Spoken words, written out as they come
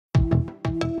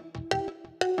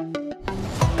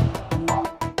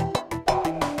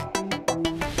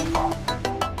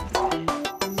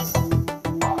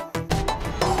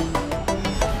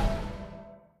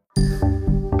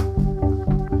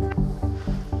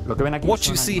What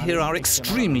you see here are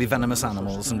extremely venomous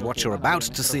animals, and what you're about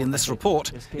to see in this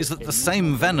report is that the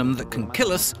same venom that can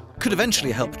kill us could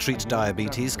eventually help treat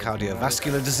diabetes,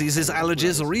 cardiovascular diseases,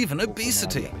 allergies, or even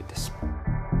obesity.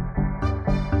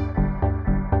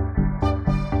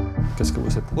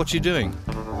 What are you doing?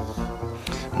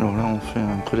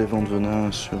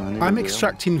 I'm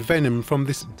extracting venom from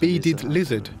this beaded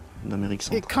lizard.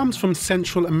 It comes from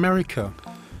Central America.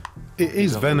 It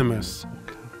is venomous.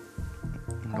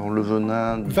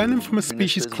 Venom from a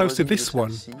species close to this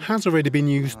one has already been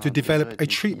used to develop a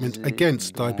treatment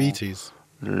against diabetes.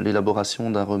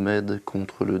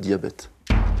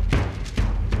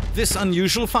 This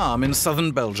unusual farm in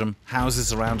southern Belgium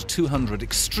houses around 200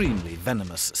 extremely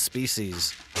venomous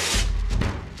species.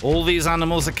 All these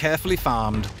animals are carefully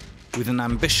farmed with an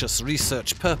ambitious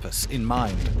research purpose in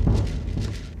mind.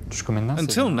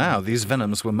 Until now, these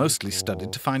venoms were mostly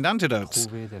studied to find antidotes,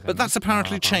 but that's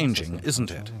apparently changing,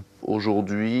 isn't it?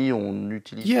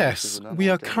 Yes, we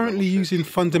are currently using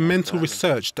fundamental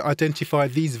research to identify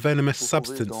these venomous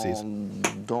substances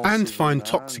and find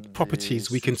toxic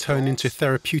properties we can turn into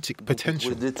therapeutic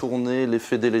potential.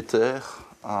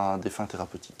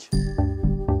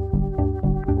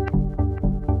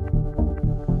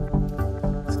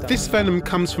 This venom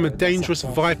comes from a dangerous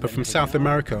viper from South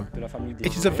America.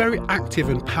 It is a very active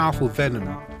and powerful venom,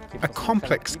 a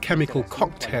complex chemical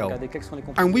cocktail,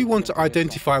 and we want to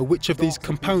identify which of these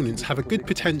components have a good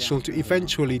potential to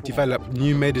eventually develop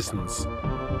new medicines.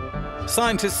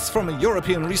 Scientists from a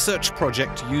European research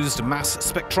project used mass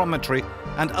spectrometry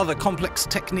and other complex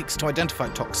techniques to identify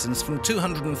toxins from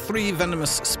 203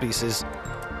 venomous species.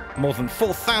 More than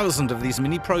 4,000 of these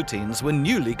mini-proteins were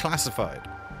newly classified.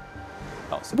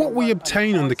 What we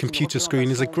obtain on the computer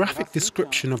screen is a graphic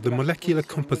description of the molecular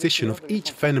composition of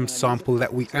each venom sample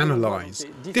that we analyze.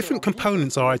 Different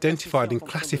components are identified and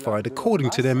classified according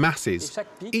to their masses.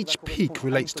 Each peak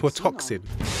relates to a toxin.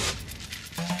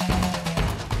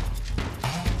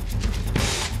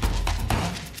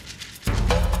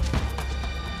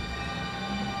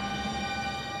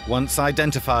 Once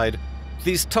identified,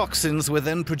 these toxins were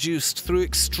then produced through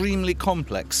extremely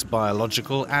complex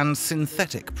biological and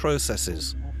synthetic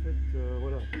processes.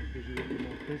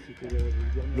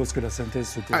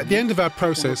 At the end of our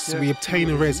process, we obtain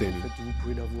a resin.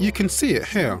 You can see it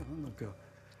here.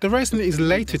 The resin is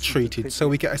later treated, so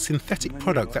we get a synthetic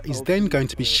product that is then going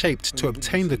to be shaped to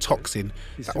obtain the toxin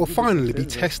that will finally be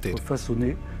tested.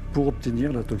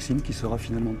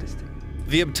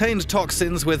 The obtained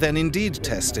toxins were then indeed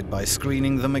tested by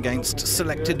screening them against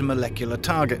selected molecular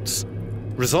targets.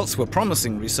 Results were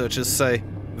promising, researchers say.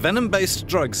 Venom-based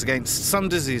drugs against some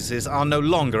diseases are no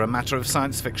longer a matter of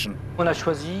science fiction.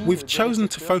 We've chosen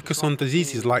to focus on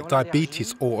diseases like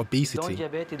diabetes or obesity.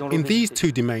 In these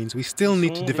two domains, we still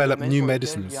need to develop new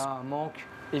medicines.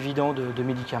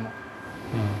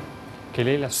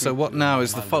 So what now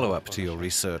is the follow-up to your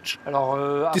research?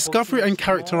 Discovery and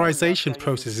characterization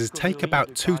processes take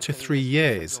about 2 to 3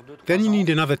 years. Then you need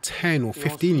another 10 or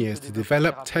 15 years to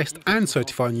develop, test and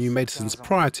certify new medicines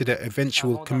prior to their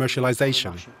eventual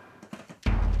commercialization.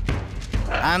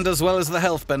 And as well as the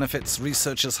health benefits,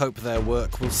 researchers hope their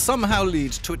work will somehow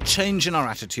lead to a change in our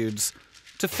attitudes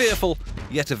to fearful,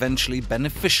 yet eventually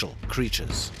beneficial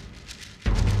creatures.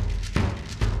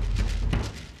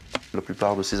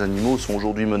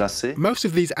 Most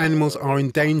of these animals are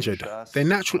endangered. Their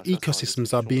natural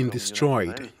ecosystems are being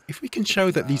destroyed. If we can show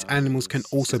that these animals can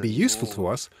also be useful to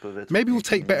us, maybe we'll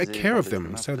take better care of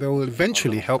them, so they will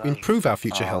eventually help improve our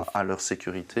future health.